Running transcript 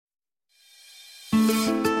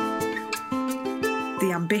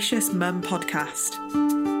The Ambitious Mum Podcast.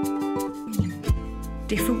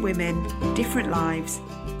 Different women, different lives,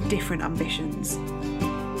 different ambitions.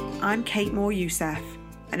 I'm Kate Moore Youssef,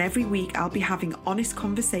 and every week I'll be having honest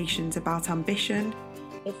conversations about ambition.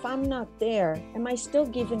 If I'm not there, am I still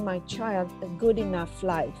giving my child a good enough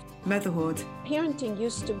life? Motherhood. Parenting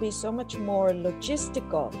used to be so much more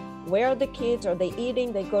logistical. Where are the kids? Are they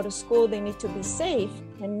eating? They go to school, they need to be safe.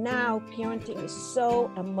 And now parenting is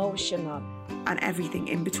so emotional. And everything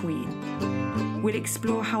in between. We'll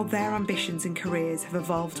explore how their ambitions and careers have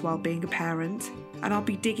evolved while being a parent, and I'll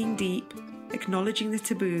be digging deep, acknowledging the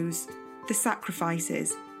taboos, the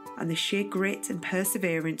sacrifices, and the sheer grit and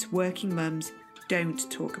perseverance working mums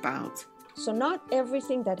don't talk about. So not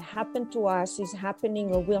everything that happened to us is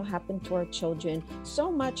happening or will happen to our children.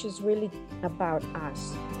 So much is really about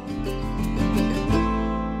us.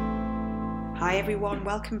 Hi everyone,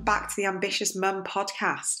 welcome back to the Ambitious Mum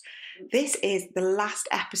Podcast. This is the last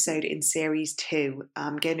episode in series 2.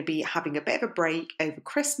 I'm going to be having a bit of a break over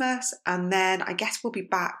Christmas, and then I guess we'll be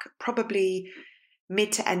back probably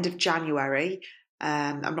mid to end of January.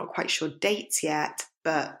 I'm not quite sure dates yet,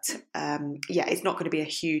 but it's not going to be a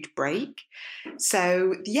huge break.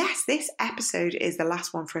 So yes, this episode is the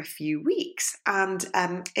last one for a few weeks, and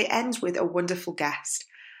it ends with a wonderful guest.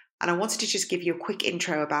 And I wanted to just give you a quick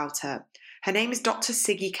intro about her. Her name is Dr.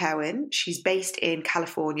 Siggy Cohen. She's based in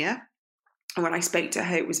California. And when I spoke to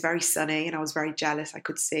her, it was very sunny and I was very jealous. I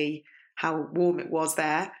could see how warm it was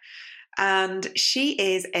there. And she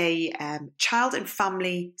is a child and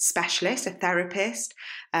family specialist, a therapist.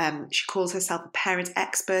 She calls herself a parent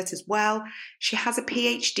expert as well. She has a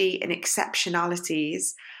PhD in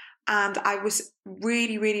exceptionalities. And I was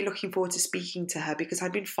really, really looking forward to speaking to her because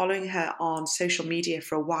I'd been following her on social media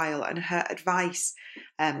for a while, and her advice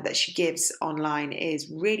that she gives online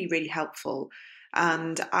is really, really helpful.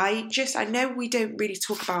 And I know we don't really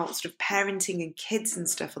talk about sort of parenting and kids and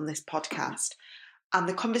stuff on this podcast. And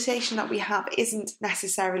the conversation that we have isn't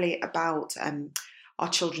necessarily about our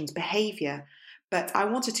children's behaviour, but I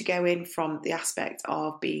wanted to go in from the aspect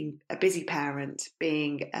of being a busy parent,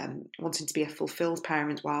 wanting to be a fulfilled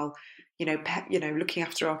parent while, looking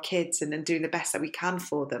after our kids and doing the best that we can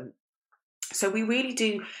for them. So we really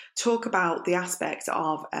do talk about the aspect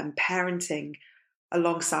of parenting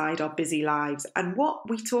alongside our busy lives. And what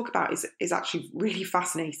we talk about is actually really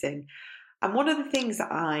fascinating. And one of the things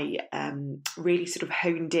that I really sort of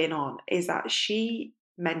honed in on is that she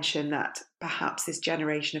mentioned that perhaps this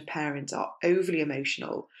generation of parents are overly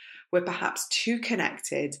emotional. We're perhaps too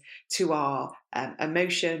connected to our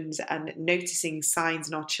emotions and noticing signs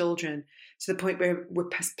in our children to the point where we're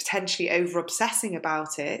potentially over-obsessing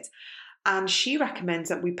about it. And she recommends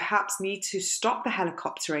that we perhaps need to stop the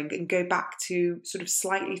helicoptering and go back to sort of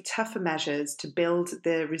slightly tougher measures to build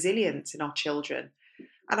the resilience in our children.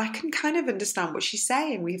 And I can kind of understand what she's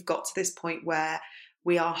saying. We've got to this point where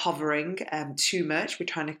we are hovering too much. We're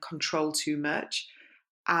trying to control too much.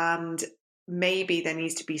 And maybe there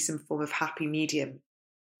needs to be some form of happy medium.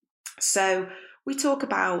 So we talk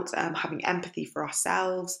about having empathy for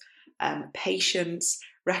ourselves, patience,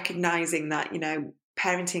 recognizing that,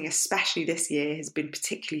 parenting, especially this year, has been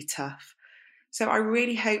particularly tough. So I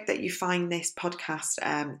really hope that you find this podcast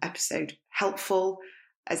episode helpful.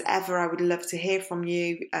 As ever, I would love to hear from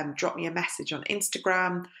you. Drop me a message on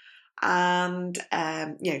Instagram and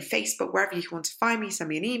Facebook, wherever you want to find me. Send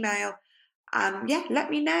me an email, and let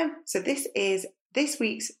me know. So this is this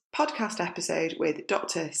week's podcast episode with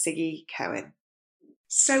Dr. Siggy Cohen.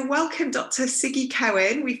 So welcome, Dr. Siggy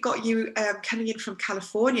Cohen. We've got you coming in from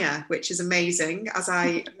California, which is amazing. As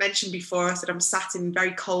I mentioned before, I said I'm sat in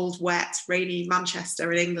very cold, wet, rainy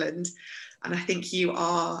Manchester in England. And I think you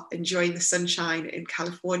are enjoying the sunshine in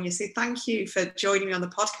California. So thank you for joining me on the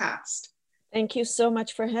podcast. Thank you so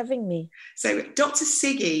much for having me. So Dr.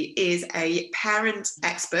 Siggy is a parent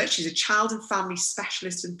expert. She's a child and family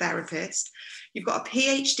specialist and therapist. You've got a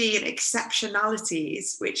PhD in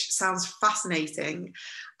exceptionalities, which sounds fascinating.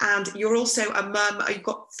 And you're also a mum. You've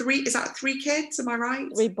got three kids? Am I right?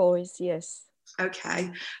 3 boys, yes. Okay.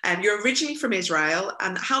 You're originally from Israel.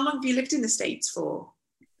 And how long have you lived in the States for?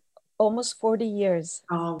 Almost 40 years.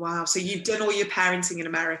 Oh, wow. So you've done all your parenting in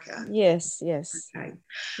America? Yes. Okay.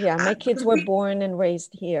 Yeah, my kids were born and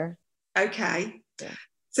raised here. Okay. Yeah.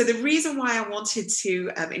 So the reason why I wanted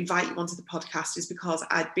to invite you onto the podcast is because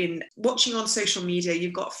I'd been watching on social media.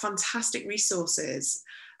 You've got fantastic resources,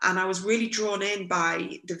 and I was really drawn in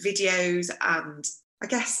by the videos and I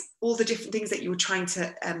guess all the different things that you were trying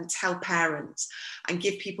to tell parents and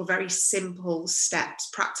give people very simple steps,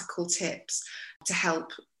 practical tips to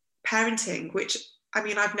help parenting, which I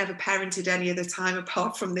mean, I've never parented any other time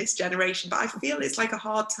apart from this generation, but I feel it's like a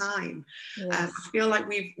hard time. Yes. I feel like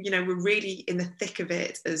we're really in the thick of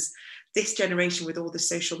it as this generation with all the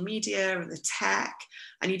social media and the tech.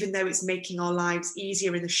 And even though it's making our lives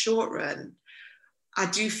easier in the short run, I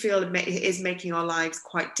do feel it is making our lives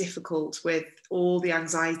quite difficult with all the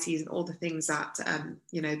anxieties and all the things that,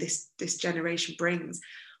 this generation brings.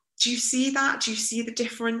 Do you see that? Do you see the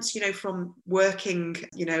difference, from working,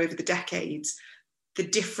 over the decades, the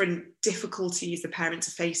different difficulties the parents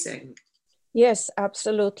are facing? Yes,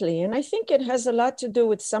 absolutely. And I think it has a lot to do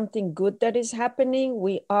with something good that is happening.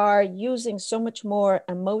 We are using so much more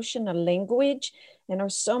emotional language and are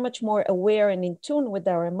so much more aware and in tune with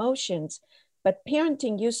our emotions. But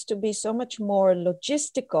parenting used to be so much more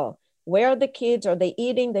logistical. Where are the kids? Are they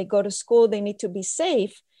eating? They go to school. They need to be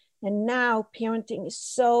safe. And now parenting is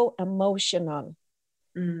so emotional.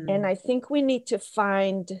 And I think we need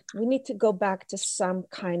to go back to some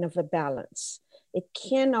kind of a balance. It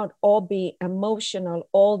cannot all be emotional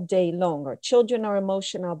all day long. Our children are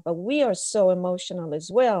emotional, but we are so emotional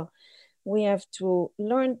as well. We have to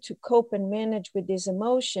learn to cope and manage with these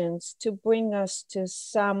emotions to bring us to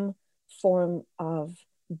some form of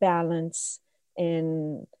balance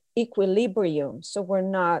and equilibrium, so we're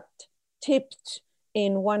not tipped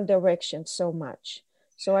in one direction so much.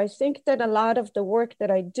 So I think that a lot of the work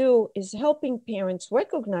that I do is helping parents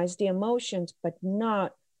recognize the emotions, but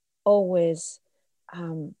not always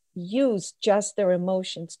use just their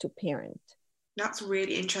emotions to parent. That's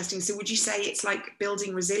really interesting. So would you say it's like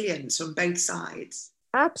building resilience on both sides?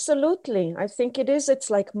 Absolutely. I think it is.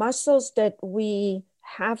 It's like muscles that we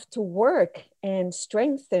have to work and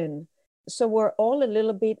strengthen. So we're all a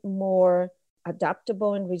little bit more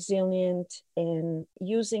adaptable and resilient and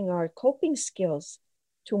using our coping skills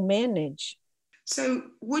to manage. So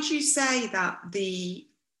would you say that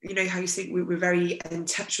how you say we're very in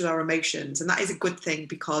touch with our emotions, and that is a good thing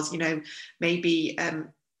because, maybe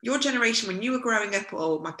your generation when you were growing up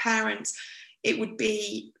or my parents, it would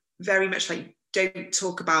be very much like, don't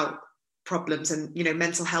talk about problems, and,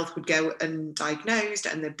 mental health would go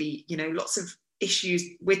undiagnosed and there'd be, lots of issues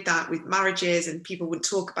with that, with marriages, and people wouldn't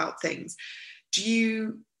talk about things. Do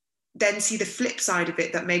you then see the flip side of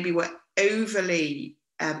it, that maybe we're overly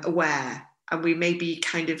aware and we maybe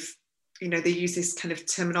kind of, they use this kind of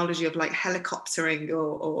terminology of like helicoptering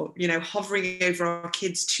or hovering over our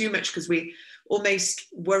kids too much because we're almost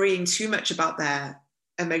worrying too much about their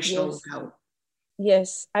emotional health?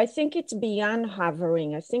 Yes, I think it's beyond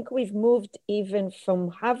hovering. I think we've moved even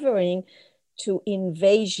from hovering to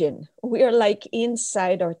invasion. We're like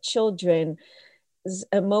inside our children's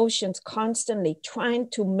emotions, constantly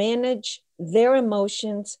trying to manage their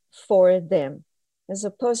emotions for them, as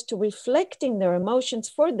opposed to reflecting their emotions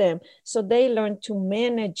for them so they learn to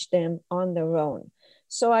manage them on their own.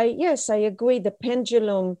 So I agree. The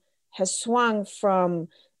pendulum has swung from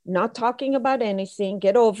not talking about anything,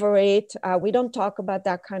 get over it, we don't talk about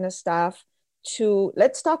that kind of stuff, to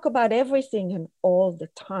let's talk about everything and all the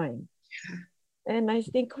time. Yeah. And I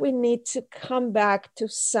think we need to come back to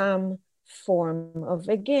some form of,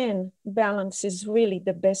 again, balance is really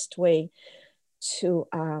the best way to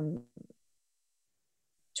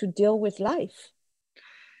deal with life.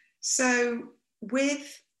 So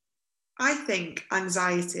I think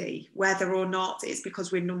anxiety, whether or not it's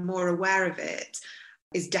because we're more aware of it,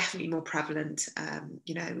 is definitely more prevalent.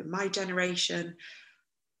 In my generation,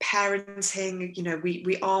 parenting,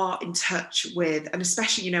 we are in touch with, and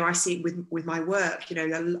especially, I see it with my work,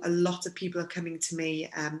 a lot of people are coming to me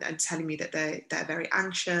and telling me that they're very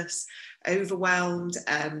anxious, overwhelmed,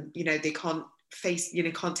 they can't face,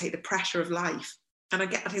 can't take the pressure of life. And I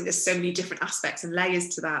think there's so many different aspects and layers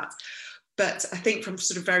to that. But I think from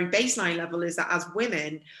sort of very baseline level is that as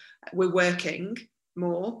women, we're working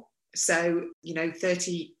more. So,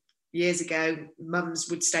 30 years ago, mums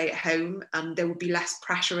would stay at home and there would be less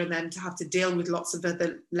pressure on them to have to deal with lots of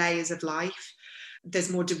other layers of life. There's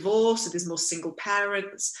more divorce, so there's more single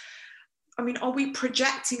parents. I mean, are we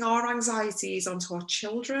projecting our anxieties onto our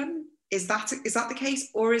children? Is that the case?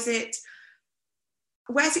 Or is it,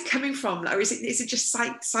 where's it coming from? Or is it just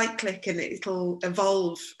cyclic and it'll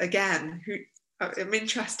evolve again? I'm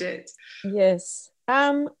interested. Yes.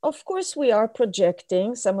 Of course, we are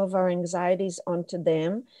projecting some of our anxieties onto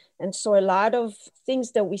them. And so a lot of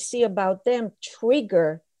things that we see about them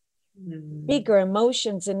trigger bigger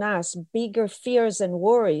emotions in us, bigger fears and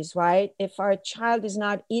worries, right? If our child is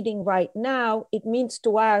not eating right now, it means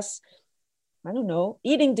to us, I don't know,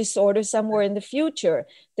 eating disorder somewhere in the future.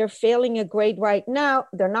 They're failing a grade right now.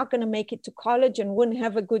 They're not going to make it to college and wouldn't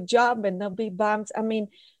have a good job and they'll be bummed. I mean,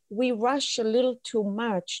 we rush a little too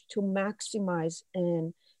much to maximize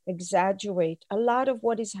and exaggerate a lot of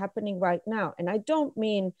what is happening right now. And I don't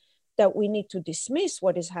mean that we need to dismiss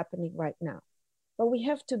what is happening right now, but we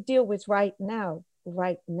have to deal with right now,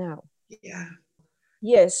 right now. Yeah.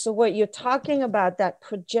 Yes. So what you're talking about, that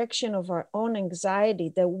projection of our own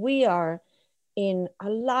anxiety, that we are in a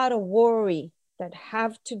lot of worry that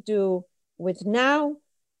have to do with now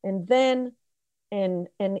and then and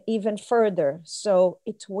even further. So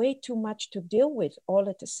it's way too much to deal with all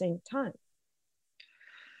at the same time.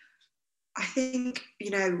 I think,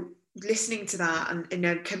 listening to that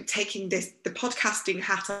and, taking the podcasting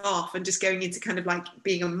hat off and just going into kind of like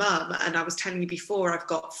being a mum. And I was telling you before, I've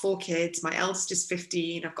got 4 kids. My eldest is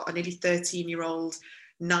 15. I've got a nearly 13-year-old,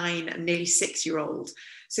 9 and nearly 6-year-old.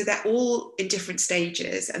 So they're all in different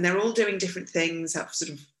stages and they're all doing different things. I've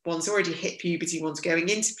sort of, one's already hit puberty, one's going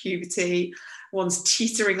into puberty, one's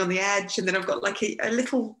teetering on the edge. And then I've got like a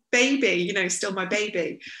little baby, still my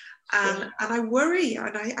baby. And I worry,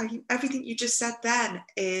 and I everything you just said then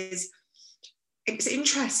it's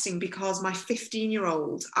interesting because my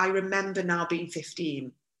 15-year-old, I remember now being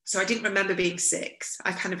 15. So I didn't remember being 6.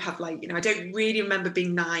 I kind of have like, I don't really remember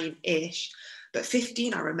being 9-ish, but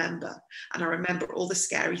 15 I remember. And I remember all the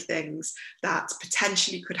scary things that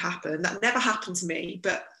potentially could happen that never happened to me.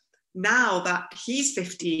 But now that he's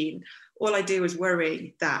 15, all I do is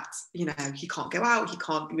worry that, he can't go out, he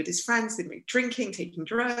can't be with his friends, they might be drinking, taking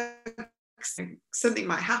drugs, something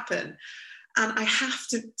might happen. And I have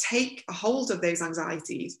to take a hold of those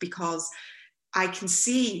anxieties because I can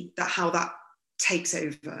see that how that takes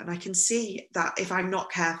over. And I can see that if I'm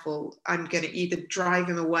not careful, I'm going to either drive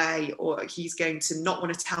him away or he's going to not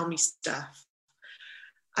want to tell me stuff.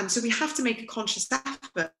 And so we have to make a conscious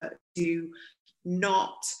effort to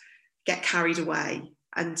not get carried away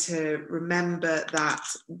and to remember that,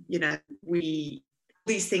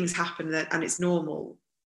 these things happen and it's normal.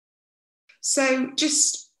 So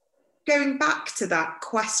just going back to that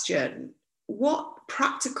question, what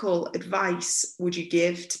practical advice would you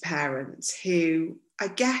give to parents who, I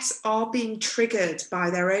guess, are being triggered by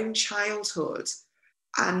their own childhood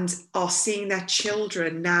and are seeing their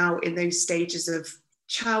children now in those stages of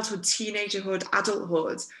childhood, teenagerhood,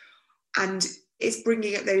 adulthood, and it's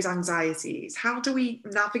bringing up those anxieties? How do we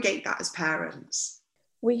navigate that as parents?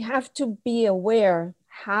 We have to be aware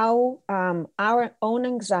how our own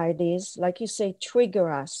anxieties, like you say,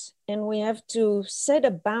 trigger us. And we have to set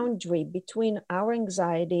a boundary between our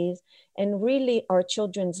anxieties and really our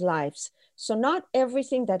children's lives. So not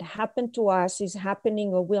everything that happened to us is happening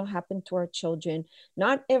or will happen to our children.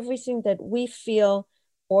 Not everything that we feel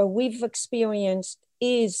or we've experienced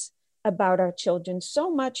is about our children. So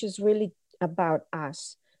much is really about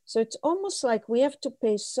us. So it's almost like we have to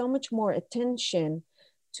pay so much more attention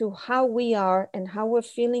to how we are and how we're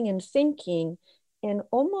feeling and thinking, and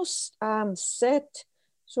almost set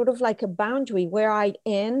sort of like a boundary where I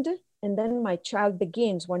end and then my child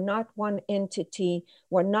begins. We're not one entity.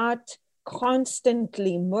 We're not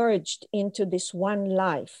constantly merged into this one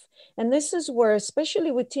life. And this is where, especially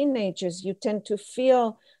with teenagers, you tend to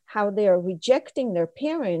feel how they are rejecting their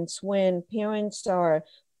parents when parents are,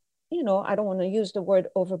 I don't want to use the word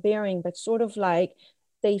overbearing, but sort of like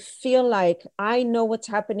they feel like, I know what's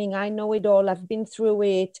happening. I know it all. I've been through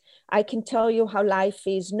it. I can tell you how life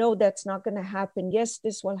is. No, that's not going to happen. Yes,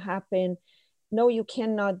 this will happen. No, you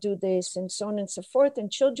cannot do this, and so on and so forth.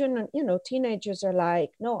 And children, teenagers are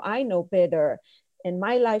like, no, I know better. And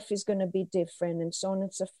my life is going to be different, and so on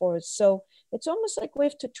and so forth. So it's almost like we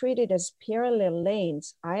have to treat it as parallel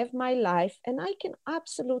lanes. I have my life, and I can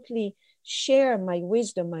absolutely share my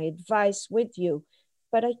wisdom, my advice with you,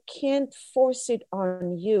 but I can't force it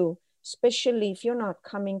on you, especially if you're not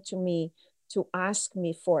coming to me to ask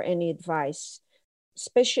me for any advice,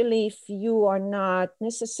 especially if you are not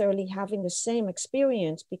necessarily having the same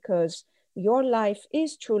experience, because your life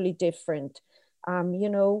is truly different.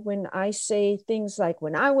 When I say things like,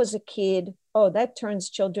 when I was a kid, oh, that turns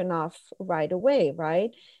children off right away,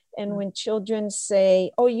 right? And when children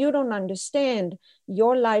say, oh, you don't understand,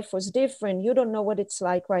 your life was different, you don't know what it's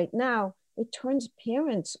like right now, it turns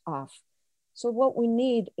parents off. So what we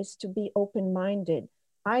need is to be open-minded.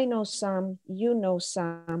 I know some, you know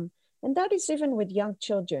some, and that is even with young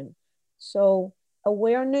children. So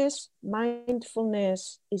awareness,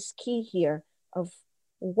 mindfulness is key here of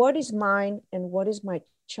what is mine and what is my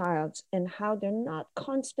child's, and how they're not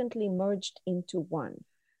constantly merged into one.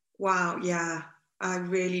 Wow, yeah. I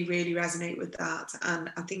really, really resonate with that.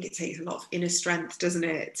 And I think it takes a lot of inner strength, doesn't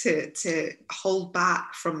it, to hold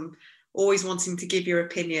back from always wanting to give your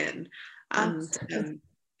opinion. And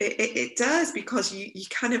it does, because you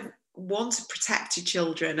kind of, want to protect your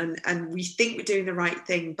children, and we think we're doing the right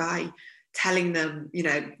thing by telling them, you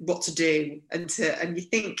know, what to do, and you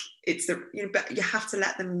think it's the, you know, but you have to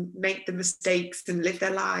let them make the mistakes and live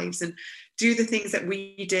their lives and do the things that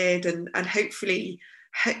we did, and hopefully,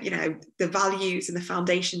 you know, the values and the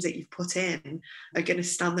foundations that you've put in are going to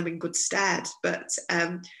stand them in good stead. But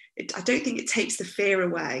I don't think it takes the fear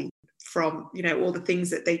away from, you know, all the things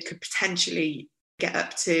that they could potentially get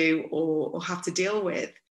up to or have to deal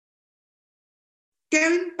with.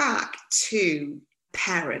 Going back to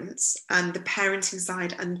parents and the parenting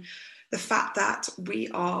side, and the fact that we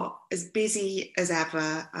are as busy as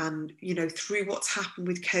ever, and, you know, through what's happened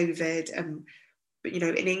with COVID, but, you know,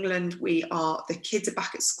 in England, the kids are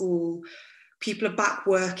back at school, people are back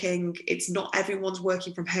working. It's not everyone's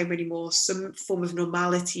working from home anymore. Some form of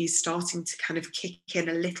normality is starting to kind of kick in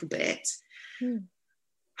a little bit.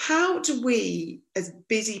 How do we, as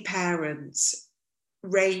busy parents,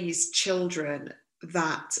 raise children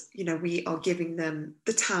that, you know, we are giving them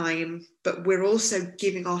the time, but we're also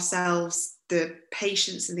giving ourselves the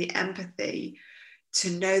patience and the empathy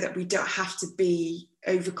to know that we don't have to be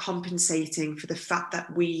overcompensating for the fact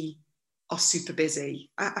that we are super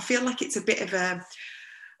busy? I feel like it's a bit of a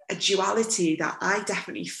duality that I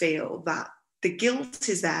definitely feel, that the guilt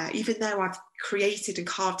is there, even though I've created and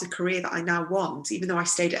carved a career that I now want, even though I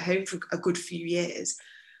stayed at home for a good few years.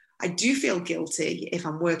 I do feel guilty if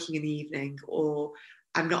I'm working in the evening or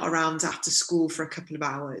I'm not around after school for a couple of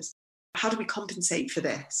hours. How do we compensate for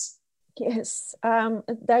this? Yes,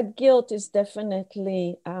 that guilt is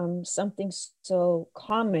definitely something so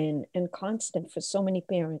common and constant for so many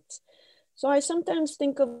parents. So I sometimes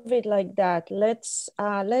think of it like that. Let's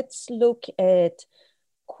look at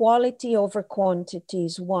quality over quantity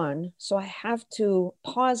is one. So I have to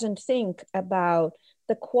pause and think about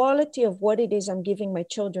the quality of what it is I'm giving my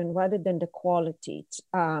children rather than the quality.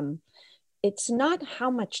 It's not how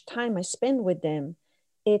much time I spend with them.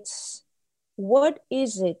 It's what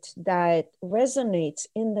is it that resonates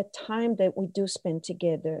in the time that we do spend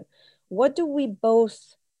together? What do we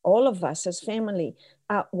both, all of us as family,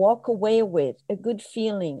 walk away with? A good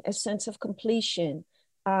feeling, a sense of completion,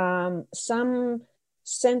 some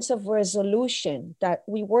sense of resolution that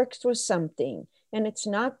we work through something. And it's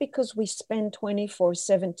not because we spend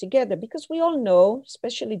 24/7 together, because we all know,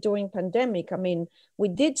 especially during pandemic, I mean, we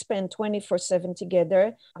did spend 24/7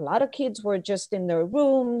 together. A lot of kids were just in their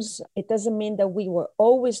rooms. It doesn't mean that we were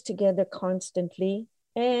always together constantly.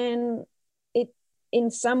 And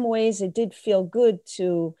in some ways, it did feel good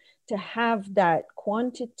to have that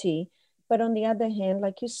quantity. But on the other hand,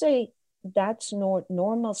 like you say, that's not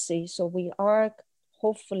normalcy. So we are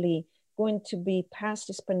hopefully going to be past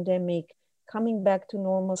this pandemic, coming back to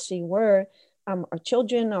normalcy where our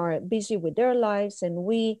children are busy with their lives, and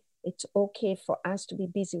it's okay for us to be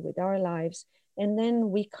busy with our lives. And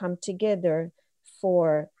then we come together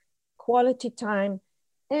for quality time.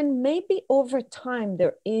 And maybe over time,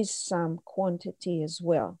 there is some quantity as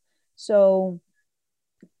well. So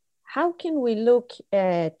how can we look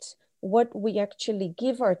at what we actually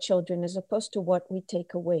give our children as opposed to what we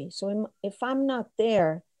take away? So if I'm not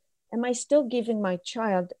there, am I still giving my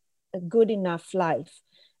child a good enough life?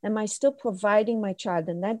 Am I still providing my child?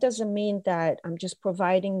 And that doesn't mean that I'm just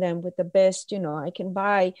providing them with the best, you know, I can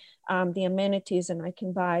buy the amenities and I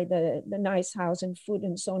can buy the nice house and food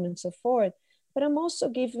and so on and so forth. But I'm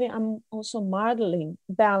also modeling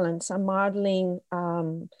balance. I'm modeling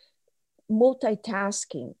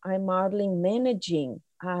multitasking. I'm modeling managing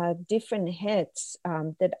different hats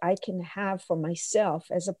that I can have for myself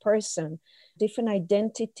as a person, different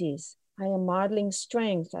identities. I am modeling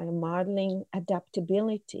strength. I am modeling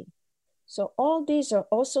adaptability. So all these are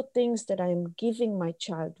also things that I'm giving my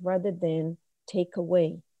child rather than take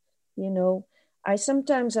away. You know, a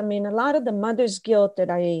lot of the mother's guilt that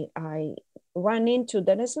I run into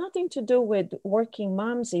that has nothing to do with working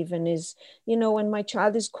moms even is, you know, when my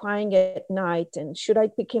child is crying at night and should I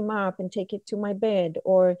pick him up and take it to my bed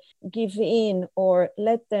or give in or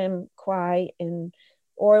let them cry, and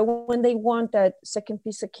or when they want that second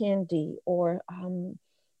piece of candy or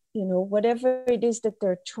you know, whatever it is that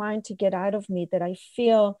they're trying to get out of me, that I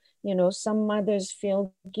feel, you know, some mothers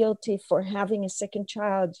feel guilty for having a second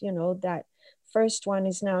child, you know, that first one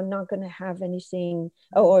is now not going to have anything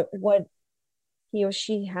or what he or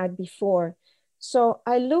she had before. So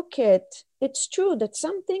I look at, it's true that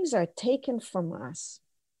some things are taken from us,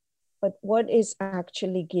 but what is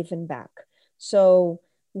actually given back? So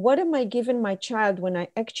what am I giving my child when I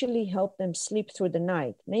actually help them sleep through the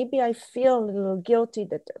night? Maybe I feel a little guilty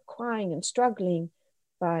that they're crying and struggling,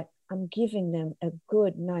 but I'm giving them a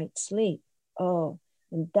good night's sleep. Oh,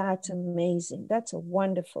 And that's amazing. That's a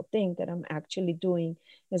wonderful thing that I'm actually doing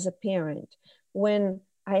as a parent. When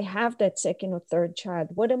I have that second or third child,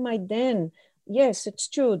 what am I then? Yes, it's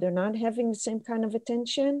true. They're not having the same kind of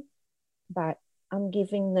attention, but I'm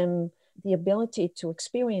giving them the ability to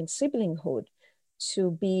experience siblinghood,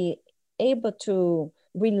 to be able to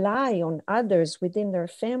rely on others within their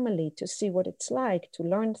family to see what it's like, to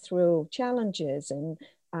learn through challenges and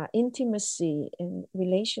intimacy and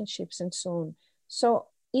relationships and so on. So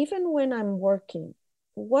even when I'm working,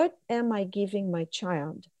 what am I giving my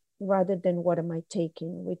child rather than what am I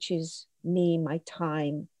taking, which is me, my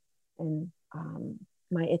time, and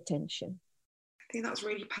my attention. I think that's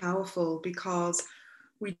really powerful, because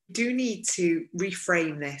we do need to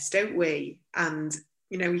reframe this, don't we? And,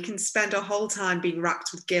 you know, we can spend our whole time being racked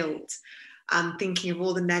with guilt and thinking of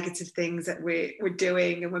all the negative things that we're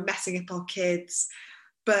doing, and we're messing up our kids.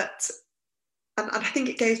 But, and I think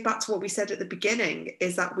it goes back to what we said at the beginning,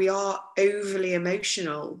 is that we are overly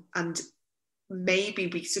emotional, and maybe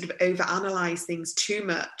we sort of overanalyze things too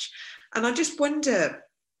much. And I just wonder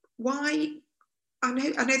why. I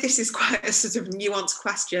know this is quite a sort of nuanced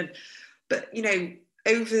question, but, you know,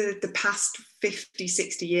 over the past 50,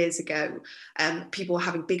 60 years ago, people were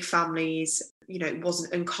having big families. You know, it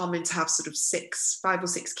wasn't uncommon to have sort of 5 or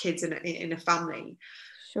 6 kids in a family.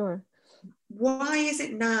 Sure. Why is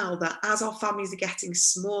it now that as our families are getting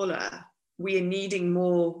smaller, we are needing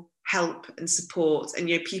more help and support? And,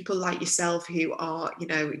 you know, people like yourself who are, you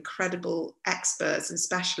know, incredible experts and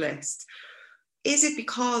specialists. Is it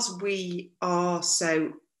because we are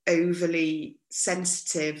so overly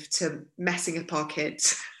sensitive to messing up our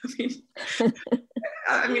kids?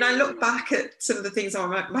 I mean, I look back at some of the things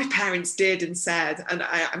my parents did and said, and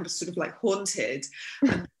I'm sort of like haunted.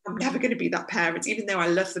 And I'm never going to be that parent, even though I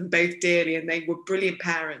love them both dearly and they were brilliant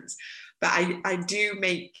parents. But I do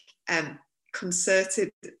make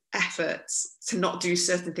concerted efforts to not do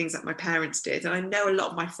certain things that my parents did. And I know a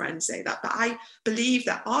lot of my friends say that, but I believe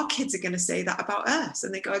that our kids are going to say that about us.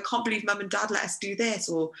 And they go, I can't believe mum and dad let us do this,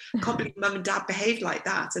 or I can't believe mum and dad behaved like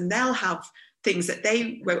that. And they'll have things that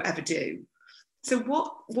they won't ever do. So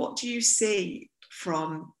what do you see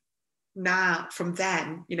from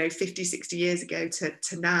then, you know, 50, 60 years ago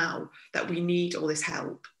to now, that we need all this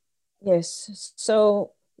help? Yes.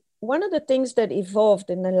 So one of the things that evolved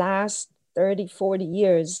in the last 30, 40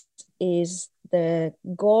 years is the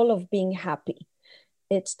goal of being happy.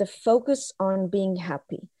 It's the focus on being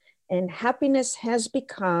happy. And happiness has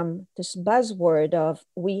become this buzzword of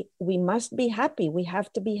we must be happy. We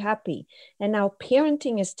have to be happy. And now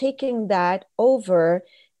parenting is taking that over,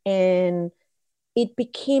 and it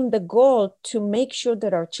became the goal to make sure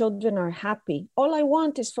that our children are happy. All I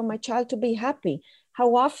want is for my child to be happy.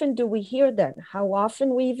 How often do we hear that? How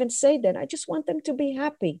often we even say that? I just want them to be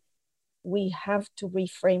happy. We have to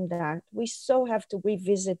reframe that. We so have to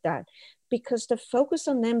revisit that, because the focus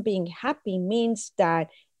on them being happy means that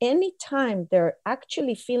anytime they're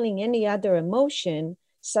actually feeling any other emotion,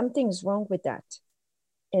 something's wrong with that.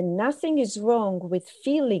 And nothing is wrong with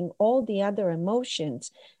feeling all the other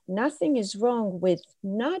emotions. Nothing is wrong with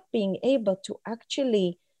not being able to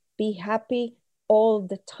actually be happy all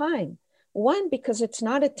the time. One, because it's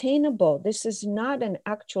not attainable. This is not an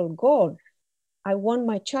actual goal. I want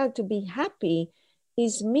my child to be happy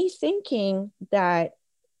is me thinking that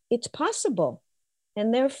it's possible.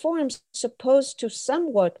 And therefore, I'm supposed to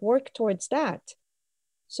somewhat work towards that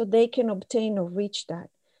so they can obtain or reach that.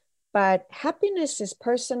 But happiness is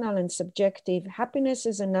personal and subjective. Happiness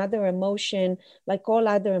is another emotion, like all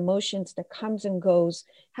other emotions, that comes and goes.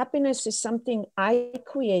 Happiness is something I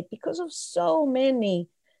create because of so many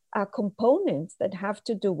components that have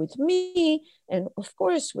to do with me, and of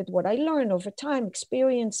course with what I learn over time,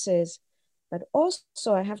 experiences. But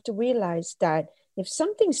also I have to realize that if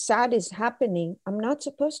something sad is happening, I'm not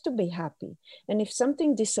supposed to be happy. And if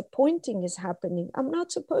something disappointing is happening, I'm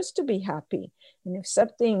not supposed to be happy. And if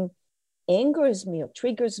something angers me or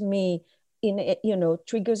triggers me in, you know,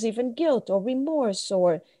 triggers even guilt or remorse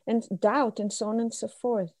or and doubt and so on and so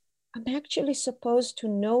forth, I'm actually supposed to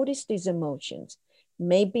notice these emotions.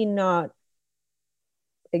 Maybe not,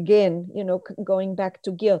 again, you know, going back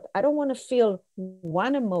to guilt. I don't want to feel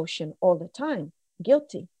one emotion all the time,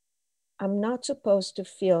 guilty. I'm not supposed to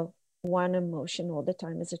feel one emotion all the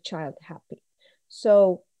time as a child, happy.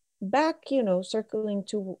 So back, you know, circling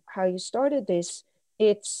to how you started this,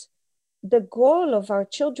 it's the goal of our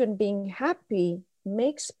children being happy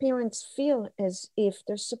makes parents feel as if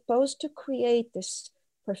they're supposed to create this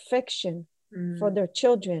perfection for their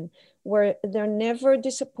children, where they're never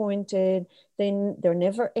disappointed, they're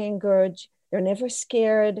never angered, they're never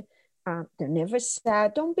scared, They're never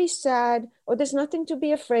sad. Don't be sad, or there's nothing to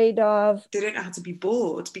be afraid of. They don't know how to be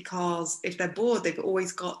bored, because if they're bored, they've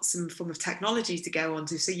always got some form of technology to go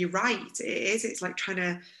onto. So you're right, it is. It's like trying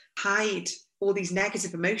to hide all these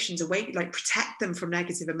negative emotions away, like protect them from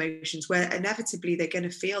negative emotions, where inevitably they're going to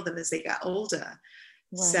feel them as they get older.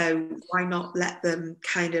 Right. So why not let them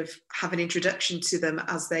kind of have an introduction to them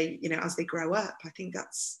as they, as they grow up? I think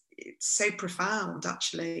it's so profound,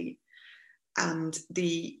 actually. And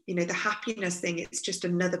the happiness thing, it's just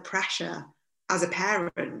another pressure as a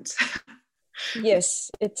parent.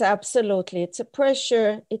 Yes, it's absolutely. It's a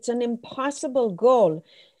pressure. It's an impossible goal.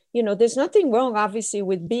 There's nothing wrong, obviously,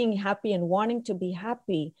 with being happy and wanting to be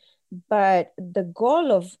happy. But the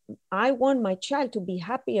goal of, I want my child to be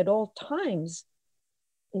happy at all times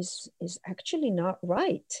is actually not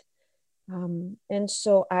right. And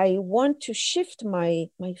so I want to shift my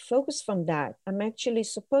focus from that. I'm actually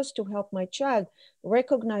supposed to help my child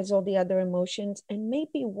recognize all the other emotions and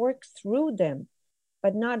maybe work through them,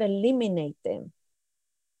 but not eliminate them.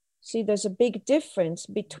 See, there's a big difference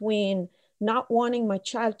between not wanting my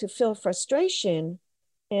child to feel frustration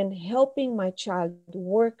and helping my child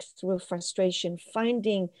work through frustration,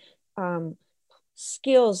 finding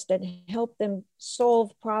skills that help them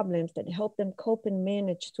solve problems, that help them cope and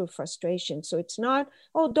manage through frustration. So it's not,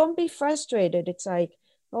 oh, don't be frustrated. It's like,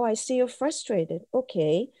 oh, I see you're frustrated.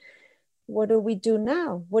 Okay, what do we do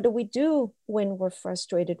now? What do we do when we're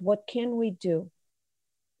frustrated? What can we do?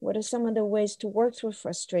 What are some of the ways to work through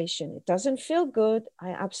frustration? It doesn't feel good. I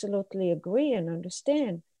absolutely agree and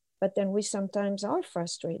understand. But then we sometimes are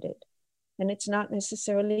frustrated, and it's not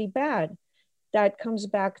necessarily bad. That comes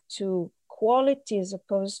back to quality as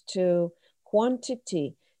opposed to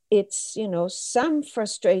quantity. It's, some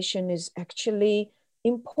frustration is actually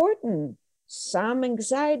important. Some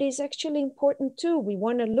anxiety is actually important too. We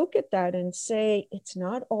want to look at that and say, it's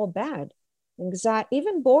not all bad. Anxiety,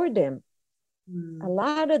 even boredom. A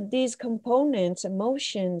lot of these components,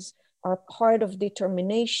 emotions, are part of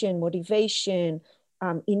determination, motivation,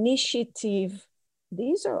 initiative.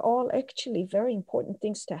 These are all actually very important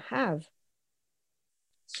things to have.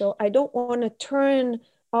 So I don't want to turn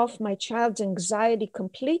off my child's anxiety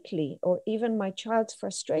completely, or even my child's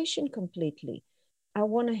frustration completely. I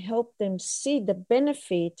want to help them see the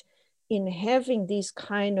benefit in having these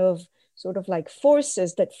kind of sort of like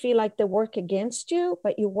forces that feel like they work against you,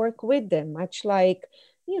 but you work with them, much like,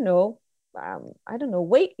 I don't know,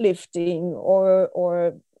 weightlifting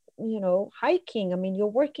or hiking. I mean, you're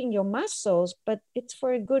working your muscles, but it's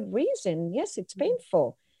for a good reason. Yes, it's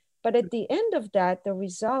painful. But at the end of that, the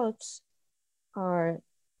results are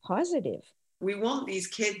positive. We want these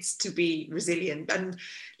kids to be resilient. And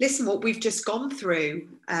listen, what we've just gone through,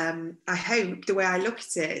 I hope, the way I look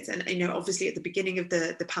at it, and, obviously at the beginning of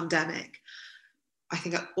the pandemic, I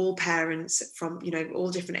think all parents from,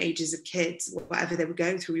 all different ages of kids, whatever they were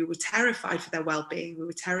going through, we were terrified for their well-being. We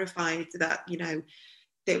were terrified that,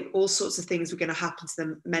 that all sorts of things were going to happen to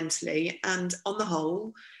them mentally. And on the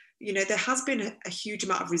whole, there has been a huge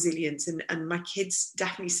amount of resilience, and my kids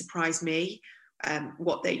definitely surprised me,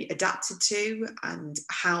 what they adapted to and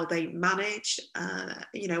how they managed,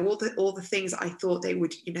 all the things I thought they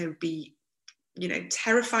would, be,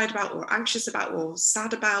 terrified about or anxious about or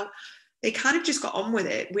sad about. They kind of just got on with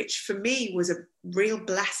it, which for me was a real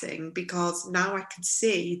blessing, because now I could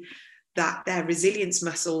see that their resilience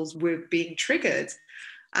muscles were being triggered.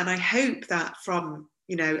 And I hope that from,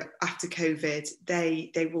 after COVID,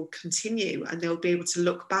 they will continue, and they'll be able to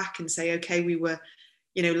look back and say, okay, we were,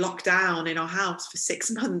 locked down in our house for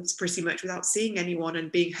 6 months pretty much without seeing anyone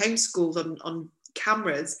and being homeschooled on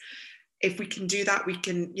cameras. If we can do that, we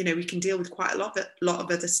can deal with quite a lot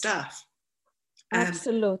of other stuff.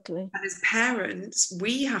 Absolutely. And as parents,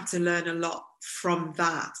 we have to learn a lot from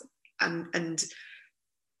that, and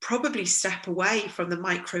probably step away from the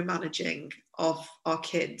micromanaging of our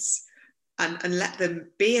kids and let them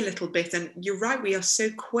be a little bit. And you're right, we are so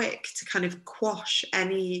quick to kind of quash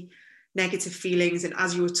any negative feelings. And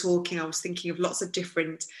as you were talking, I was thinking of lots of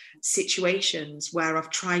different situations where I've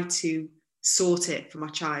tried to sort it for my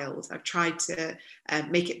child. I've tried to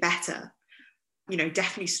make it better.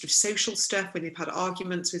 Definitely sort of social stuff, when they've had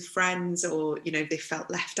arguments with friends, or, they felt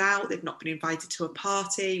left out, they've not been invited to a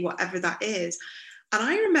party, whatever that is. And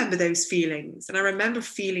I remember those feelings, and I remember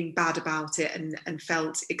feeling bad about it, and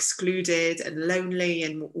felt excluded and lonely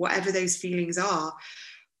and whatever those feelings are.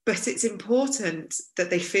 But it's important that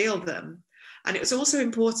they feel them. And it was also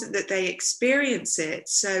important that they experience it,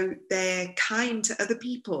 so they're kind to other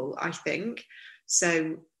people, I think.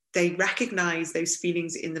 So, they recognize those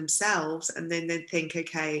feelings in themselves, and then they think,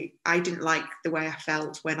 okay, I didn't like the way I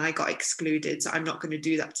felt when I got excluded, so I'm not going to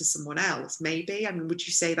do that to someone else. Maybe, I mean, would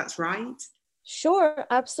you say that's right? Sure,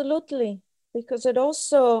 absolutely. Because it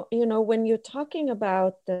also, when you're talking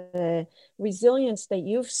about the resilience that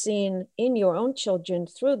you've seen in your own children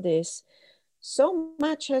through this, so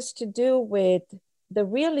much has to do with the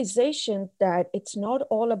realization that it's not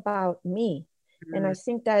all about me. And I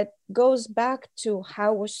think that goes back to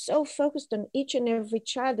how we're so focused on each and every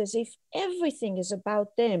child as if everything is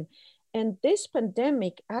about them. And this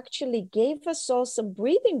pandemic actually gave us all some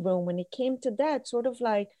breathing room when it came to that, sort of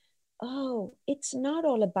like, oh, it's not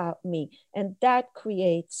all about me. And that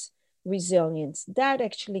creates resilience. That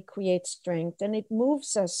actually creates strength. And it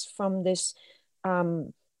moves us from this,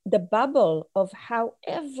 the bubble of how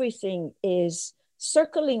everything is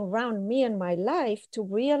circling around me and my life, to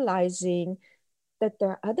realizing that there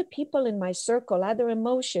are other people in my circle, other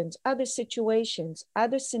emotions, other situations,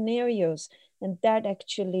 other scenarios. And that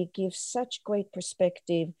actually gives such great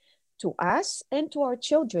perspective to us and to our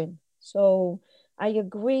children. So I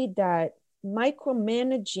agree that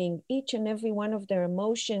micromanaging each and every one of their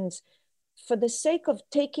emotions for the sake of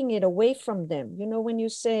taking it away from them. When you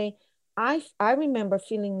say, I remember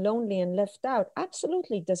feeling lonely and left out,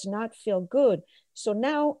 absolutely does not feel good. So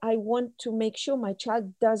now I want to make sure my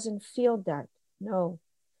child doesn't feel that. No,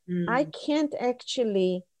 I can't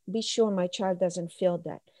actually be sure my child doesn't feel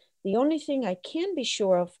that. The only thing I can be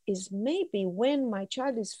sure of is maybe when my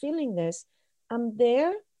child is feeling this, I'm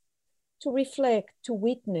there to reflect, to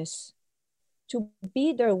witness, to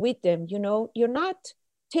be there with them. You're not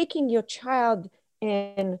taking your child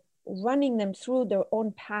and running them through their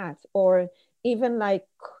own path, or even like,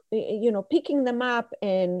 picking them up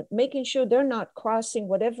and making sure they're not crossing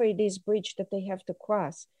whatever it is bridge that they have to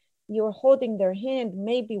cross. You're holding their hand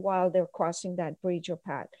maybe while they're crossing that bridge or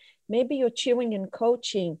path. Maybe you're cheering and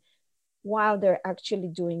coaching while they're actually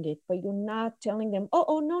doing it, but you're not telling them,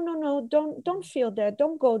 oh, no, no, no, don't feel that,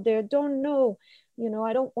 don't go there, don't know.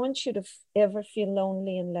 I don't want you to ever feel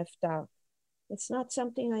lonely and left out. It's not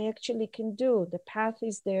something I actually can do. The path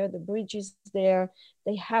is there, the bridge is there.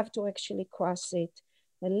 They have to actually cross it.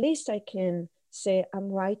 At least I can say,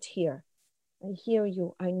 I'm right here. I hear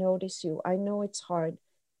you. I notice you. I know it's hard,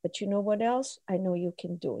 but you know what else? I know you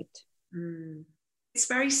can do it. It's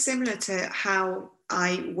very similar to how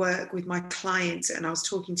I work with my clients, and I was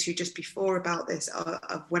talking to you just before about this,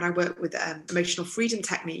 of when I work with emotional freedom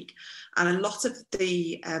technique, and a lot of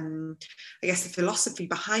the, I guess, the philosophy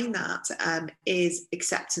behind that is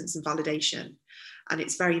acceptance and validation, and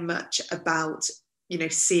it's very much about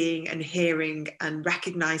seeing and hearing and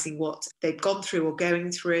recognizing what they've gone through or going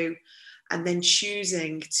through, and then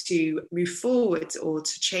choosing to move forward or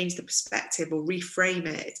to change the perspective or reframe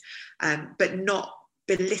it, but not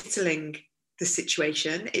belittling the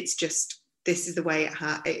situation. It's just, this is the way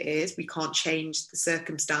it is. We can't change the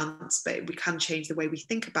circumstance, but we can change the way we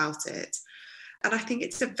think about it. And I think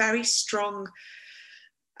it's a very strong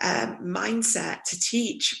mindset to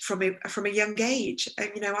teach from a young age.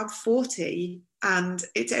 And, I'm 40, and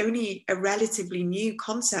it's only a relatively new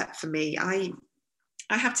concept for me. I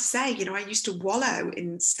have to say, I used to wallow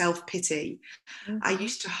in self-pity. I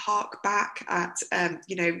used to hark back at,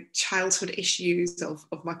 childhood issues of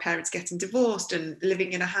my parents getting divorced and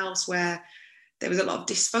living in a house where there was a lot of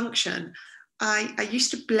dysfunction. I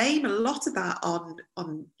used to blame a lot of that on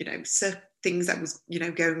certain things that was,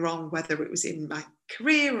 going wrong, whether it was in my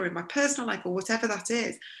career or in my personal life or whatever that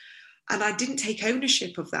is. And I didn't take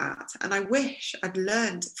ownership of that. And I wish I'd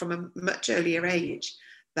learned from a much earlier age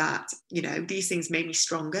that, these things made me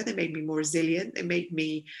stronger. They made me more resilient. They made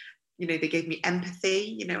me, they gave me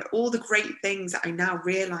empathy, all the great things that I now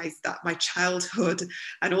realize that my childhood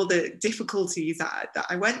and all the difficulties that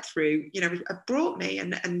I went through, have brought me,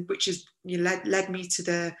 and which has led me to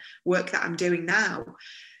the work that I'm doing now.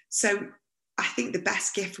 So I think the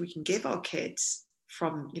best gift we can give our kids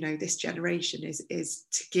from, this generation is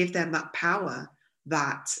to give them that power,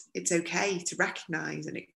 that it's okay to recognize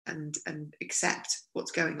and accept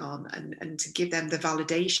what's going on, and to give them the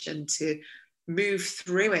validation to move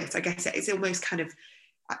through it. I guess it's almost kind of,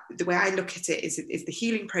 the way I look at it is the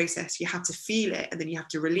healing process. You have to feel it, and then you have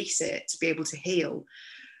to release it to be able to heal.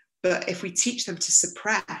 But if we teach them to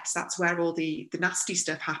suppress, that's where all the nasty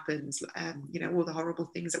stuff happens, all the horrible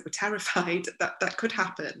things that we're terrified that could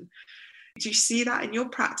happen. Do you see that in your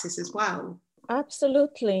practice as well?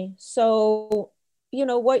 Absolutely. So,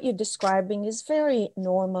 what you're describing is very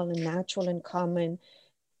normal and natural and common.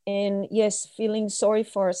 And yes, feeling sorry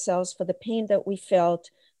for ourselves for the pain that we felt.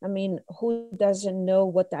 I mean, who doesn't know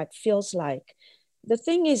what that feels like? the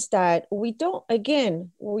thing is that we don't,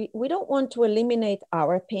 again, we don't want to eliminate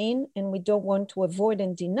our pain, and we don't want to avoid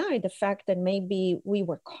and deny the fact that maybe we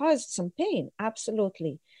were caused some pain.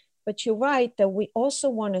 Absolutely. But you're right that we also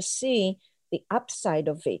want to see the upside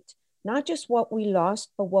of it, not just what we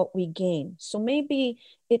lost, but what we gained. So maybe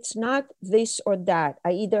it's not this or that.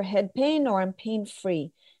 I either had pain or I'm pain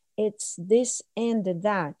free. It's this and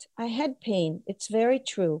that. I had pain, it's very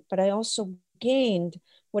true, but I also gained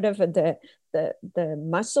whatever the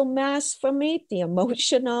muscle mass from it, the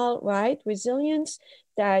emotional, right, resilience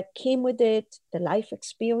that came with it, the life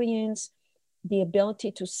experience, the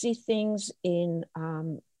ability to see things in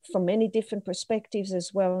from many different perspectives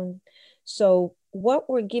as well. So what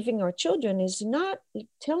we're giving our children is not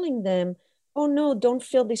telling them, oh no, don't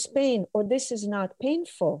feel this pain, or this is not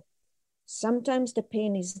painful. Sometimes the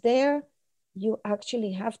pain is there. You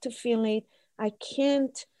actually have to feel it. I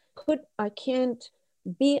can't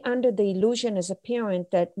be under the illusion as a parent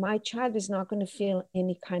that my child is not going to feel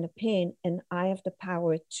any kind of pain, and I have the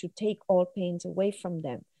power to take all pains away from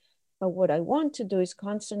them. But what I want to do is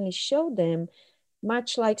constantly show them,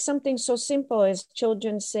 much like something so simple as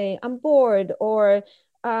children say, I'm bored, or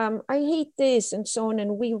I hate this, and so on.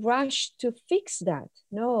 And we rush to fix that.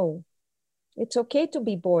 No, it's okay to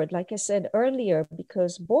be bored, like I said earlier,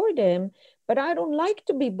 because boredom, but I don't like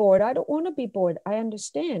to be bored. I don't want to be bored. I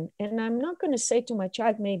understand. And I'm not going to say to my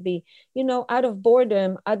child, maybe, out of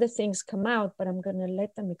boredom, other things come out, but I'm going to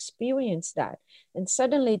let them experience that. And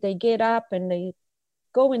suddenly they get up and they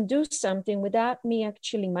go and do something without me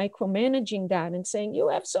actually micromanaging that and saying, you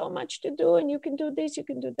have so much to do and you can do this, you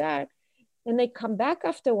can do that. And they come back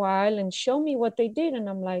after a while and show me what they did. And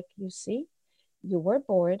I'm like, you see, you were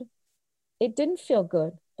bored. It didn't feel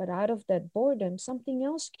good, but out of that boredom, something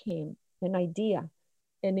else came, an idea,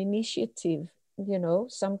 an initiative,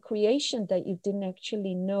 some creation that you didn't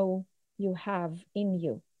actually know you have in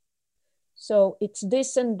you. So it's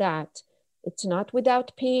this and that. It's not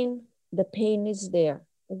without pain. The pain is there.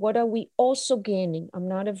 What are we also gaining? I'm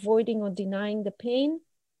not avoiding or denying the pain,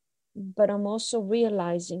 but I'm also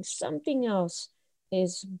realizing something else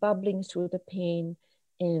is bubbling through the pain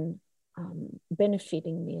and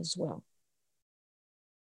benefiting me as well.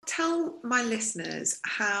 Tell my listeners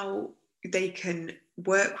how they can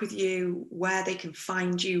work with you, where they can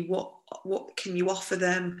find you, what can you offer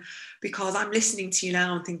them? Because I'm listening to you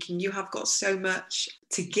now and thinking you have got so much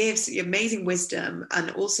to give, so your amazing wisdom and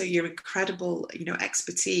also your incredible,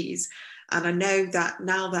 expertise. And I know that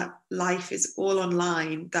now that life is all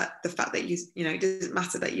online, that the fact that it doesn't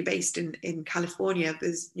matter that you're based in California,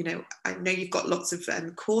 there's, I know you've got lots of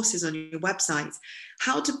courses on your website.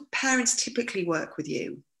 How do parents typically work with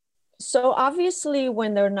you? So obviously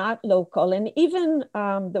when they're not local, and even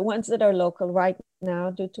the ones that are local right now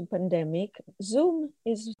due to pandemic, Zoom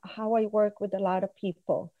is how I work with a lot of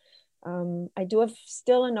people. I do have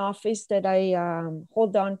still an office that I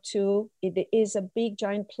hold on to. It is a big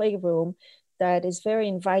giant playroom that is very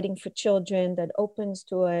inviting for children, that opens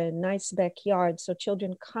to a nice backyard. So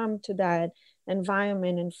children come to that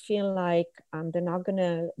environment and feel like they're not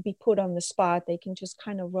gonna be put on the spot. They can just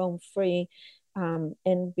kind of roam free. And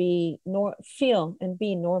feel and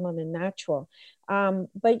be normal and natural.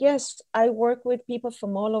 But yes, I work with people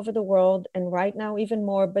from all over the world, and right now even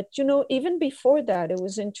more. But even before that, it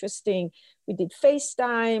was interesting. We did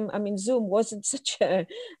FaceTime. I mean, Zoom wasn't such a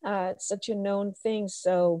known thing.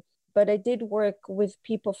 So, but I did work with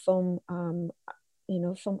people from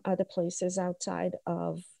from other places outside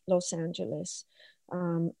of Los Angeles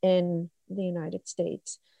and the United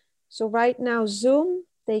States. So right now, Zoom.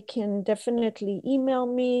 They can definitely email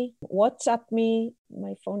me, WhatsApp me,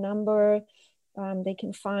 my phone number, they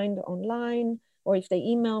can find online, or if they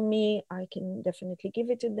email me, I can definitely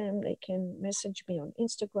give it to them. They can message me on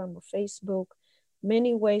Instagram or Facebook,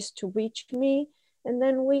 many ways to reach me. And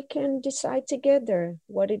then we can decide together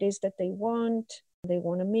what it is that they want. They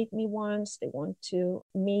want to meet me once, they want to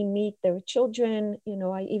meet their children.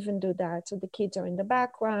 I even do that. So the kids are in the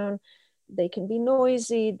background. They can be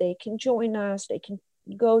noisy, they can join us, they can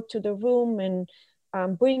go to the room and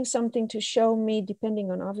bring something to show me,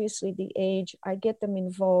 depending on obviously the age. I get them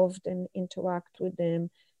involved and interact with them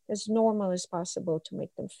as normal as possible to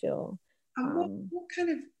make them feel. And what kind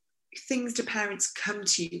of things do parents come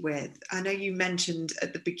to you with? I know you mentioned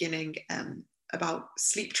at the beginning about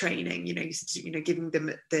sleep training, giving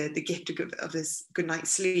them the gift of this good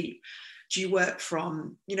night's sleep. Do you work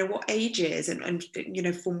from, what ages and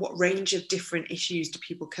from what range of different issues do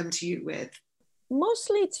people come to you with?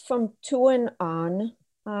 Mostly it's from 2 and on.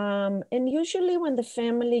 And usually when the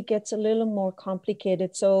family gets a little more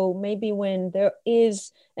complicated, so maybe when there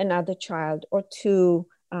is another child or two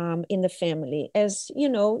in the family. As you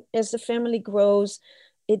know, as the family grows,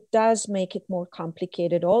 it does make it more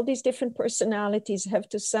complicated. All these different personalities have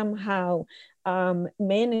to somehow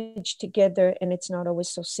manage together, and it's not always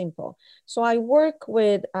so simple. So I work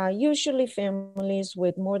with usually families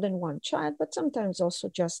with more than one child, but sometimes also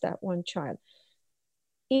just that one child.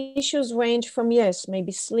 Issues range from, yes,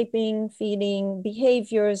 maybe sleeping, feeding,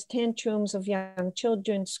 behaviors, tantrums of young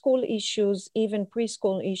children, school issues, even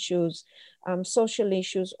preschool issues, social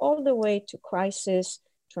issues, all the way to crisis,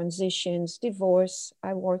 transitions, divorce.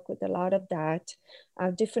 I work with a lot of that,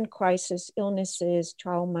 different crises, illnesses,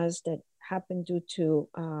 traumas that happen due to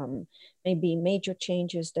maybe major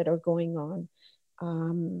changes that are going on.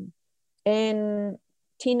 And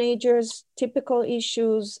teenagers, typical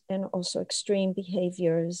issues, and also extreme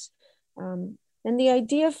behaviors. And the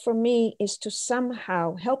idea for me is to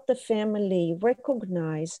somehow help the family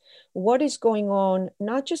recognize what is going on,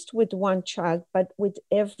 not just with one child, but with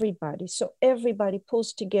everybody. So everybody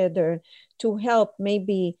pulls together to help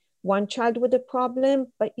maybe one child with a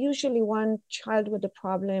problem, but usually one child with a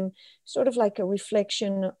problem, sort of like a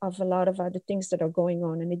reflection of a lot of other things that are going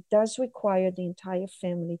on. And it does require the entire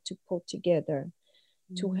family to pull together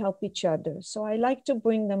to help each other. So I like to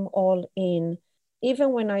bring them all in,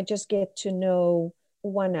 even when I just get to know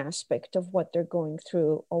one aspect of what they're going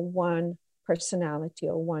through, or one personality,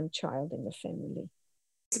 or one child in the family.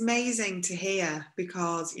 It's amazing to hear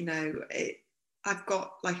because, you know, I've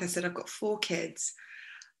got, like I said, I've got 4 kids.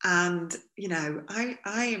 And, you know, I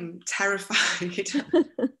am terrified.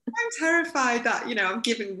 I'm terrified that, you know, I'm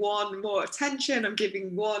giving one more attention. I'm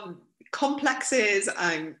giving one complexes.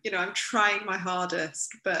 I'm trying my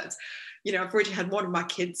hardest. But, you know, I've already had one of my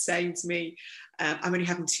kids saying to me, I'm only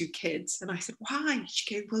having 2 kids. And I said, why?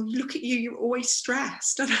 She goes, well, look at you. You're always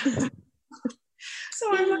stressed. So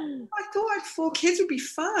I'm like, I thought 4 kids would be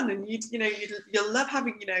fun, and you'll love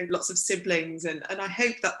having, you know, lots of siblings. And I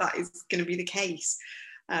hope that is going to be the case.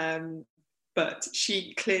 But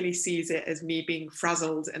she clearly sees it as me being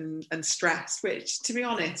frazzled and stressed, which, to be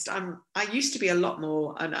honest, I used to be a lot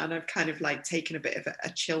more, and I've kind of like taken a bit of a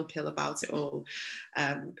chill pill about it all.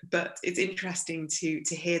 But it's interesting to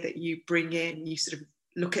hear that you sort of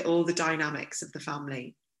look at all the dynamics of the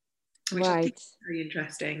family, which I think is very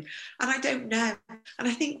interesting. And I don't know, and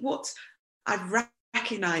I think what I've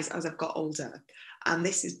recognized as I've got older, and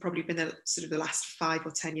this has probably been sort of the last 5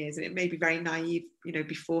 or 10 years, and it may be very naive, you know,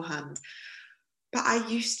 beforehand, but there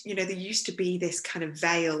used to be this kind of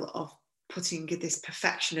veil of putting this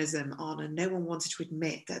perfectionism on, and no one wanted to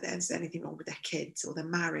admit that there's anything wrong with their kids or their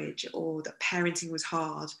marriage, or that parenting was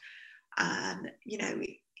hard. And, you know,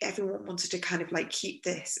 everyone wanted to kind of like keep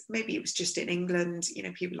this, maybe it was just in England, you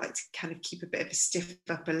know, people like to kind of keep a bit of a stiff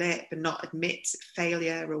upper lip and not admit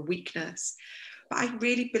failure or weakness. But I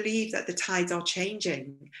really believe that the tides are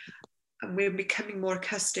changing, and we're becoming more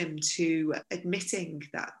accustomed to admitting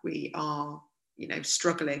that we are, you know,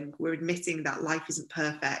 struggling. We're admitting that life isn't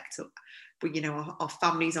perfect. You know, our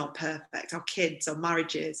families aren't perfect, our kids, our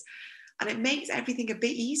marriages, and it makes everything a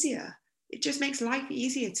bit easier. It just makes life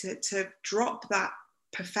easier to drop that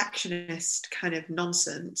perfectionist kind of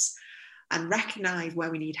nonsense and recognize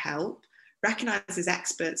where we need help, recognize there's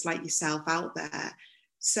experts like yourself out there,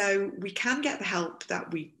 so we can get the help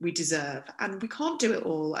that we deserve. And we can't do it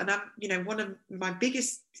all. And I'm, you know, one of my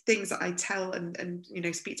biggest things that I tell and you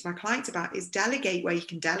know, speak to my clients about is delegate where you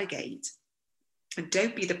can delegate, and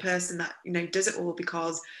don't be the person that, you know, does it all,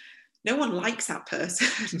 because no one likes that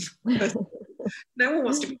person. No one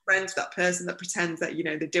wants to be friends with that person that pretends that, you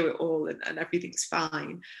know, they do it all and everything's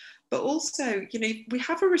fine. But also, you know, we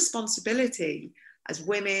have a responsibility as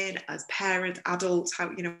women, as parents, adults,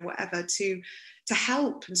 how, you know, whatever, to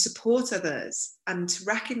help and support others, and to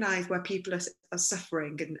recognize where people are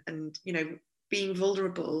suffering, and you know, being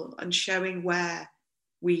vulnerable and showing where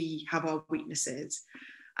we have our weaknesses.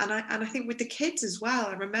 And I think with the kids as well,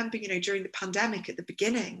 I remember, you know, during the pandemic at the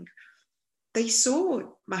beginning, they saw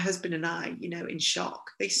my husband and I, you know, in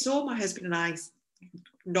shock. They saw my husband and I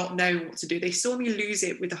not knowing what to do. They saw me lose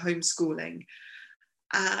it with the homeschooling.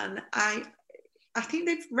 And I think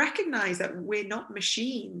they've recognized that we're not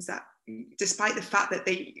machines, that despite the fact that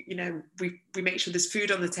they, you know, we make sure there's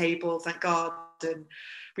food on the table, thank God, and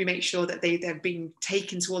we make sure that they're being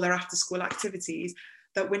taken to all their after school activities,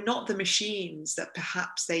 that we're not the machines that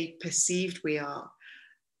perhaps they perceived we are.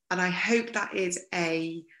 And I hope that is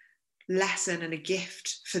a lesson and a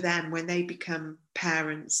gift for them when they become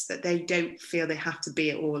parents, that they don't feel they have to be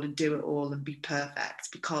it all and do it all and be perfect,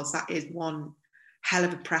 because that is one hell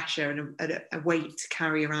of a pressure and a weight to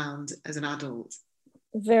carry around as an adult.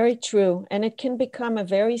 Very true. And it can become a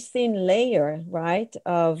very thin layer, right,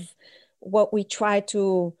 of what we try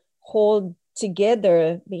to hold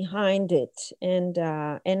together behind it, and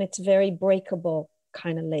it's very breakable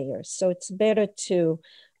kind of layers. So it's better to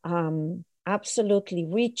absolutely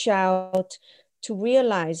reach out, to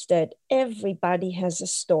realize that everybody has a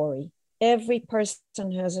story. Every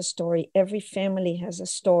person has a story. Every family has a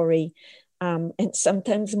story, and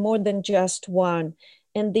sometimes more than just one.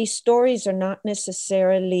 And these stories are not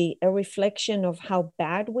necessarily a reflection of how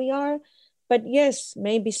bad we are, but yes,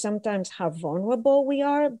 maybe sometimes how vulnerable we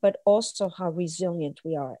are, but also how resilient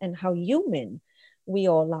we are and how human we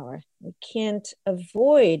all are. We can't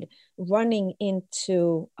avoid running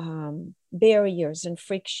into barriers and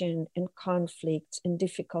friction and conflict and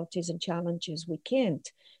difficulties and challenges. We can't.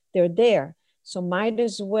 They're there. So might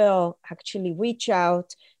as well actually reach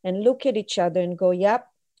out and look at each other and go, yep,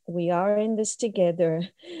 we are in this together.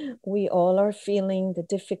 We all are feeling the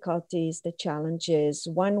difficulties, the challenges,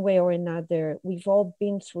 one way or another. We've all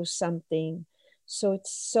been through something. So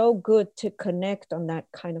it's so good to connect on that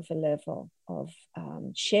kind of a level of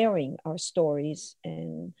sharing our stories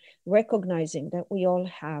and recognizing that we all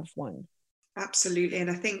have one. Absolutely.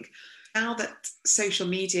 And I think now that social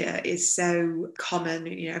media is so common,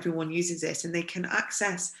 everyone uses it, and they can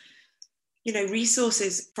access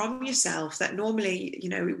resources from yourself that normally,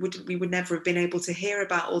 we would never have been able to hear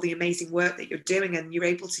about, all the amazing work that you're doing, and you're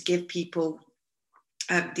able to give people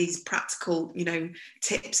these practical,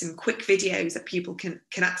 tips and quick videos that people can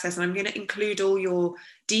access. And I'm going to include all your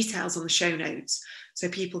details on the show notes so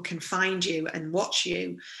people can find you and watch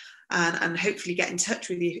you and hopefully get in touch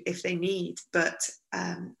with you if they need. But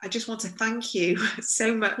I just want to thank you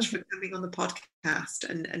so much for coming on the podcast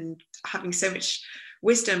and having so much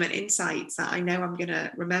wisdom and insights that I know I'm going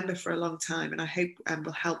to remember for a long time, and I hope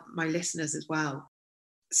will help my listeners as well.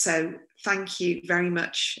 So thank you very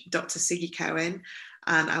much, Dr. Siggy Cohen,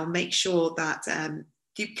 and I'll make sure that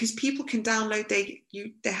because people can download, they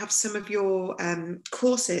have some of your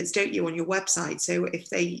courses, don't you, on your website? So if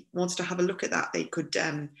they wanted to have a look at that, they could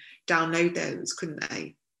download those, couldn't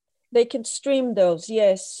they? They can stream those,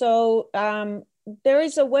 yes. So there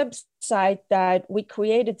is a website that we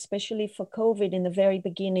created especially for COVID in the very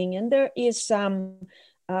beginning, and there is some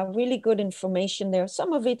really good information there.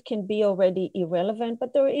 Some of it can be already irrelevant,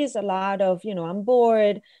 but there is a lot of, I'm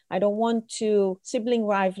bored, I don't want to, sibling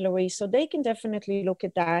rivalry. So they can definitely look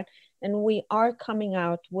at that. And we are coming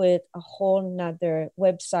out with a whole nother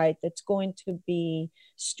website that's going to be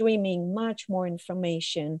streaming much more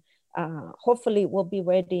information. Hopefully it will be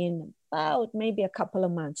ready in about maybe a couple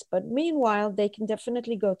of months. But meanwhile, they can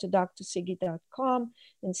definitely go to drsiggy.com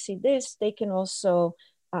and see this. They can also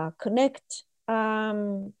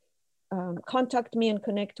contact me and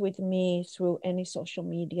connect with me through any social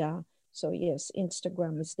media. So yes,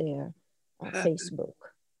 Instagram is there, Facebook.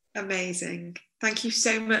 Amazing. Thank you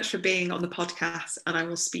so much for being on the podcast, and I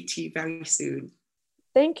will speak to you very soon.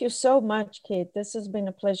 Thank you so much, Kate. This has been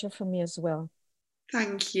a pleasure for me as well.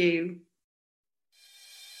 Thank you.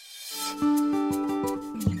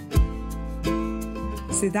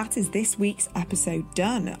 So that is this week's episode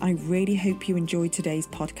done. I really hope you enjoyed today's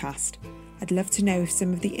podcast. I'd love to know if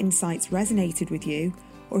some of the insights resonated with you,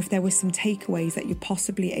 or if there were some takeaways that you're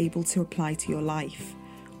possibly able to apply to your life.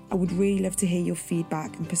 I would really love to hear your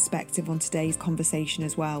feedback and perspective on today's conversation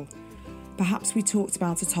as well. Perhaps we talked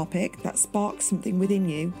about a topic that sparks something within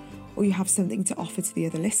you, or you have something to offer to the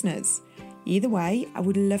other listeners. Either way, I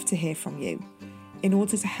would love to hear from you. In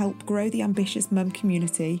order to help grow the Ambitious Mum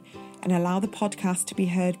community and allow the podcast to be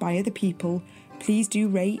heard by other people, please do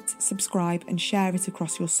rate, subscribe and share it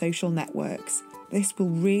across your social networks. This will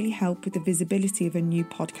really help with the visibility of a new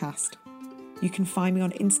podcast. You can find me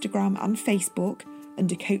on Instagram and Facebook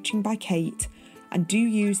under Coaching by Kate, and do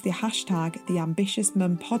use the hashtag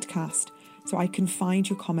 #TheAmbitiousMumPodcast so I can find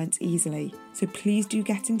your comments easily. So please do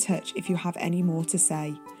get in touch if you have any more to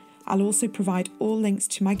say. I'll also provide all links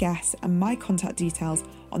to my guests and my contact details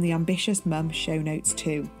on the Ambitious Mum show notes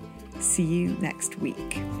too. See you next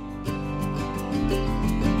week.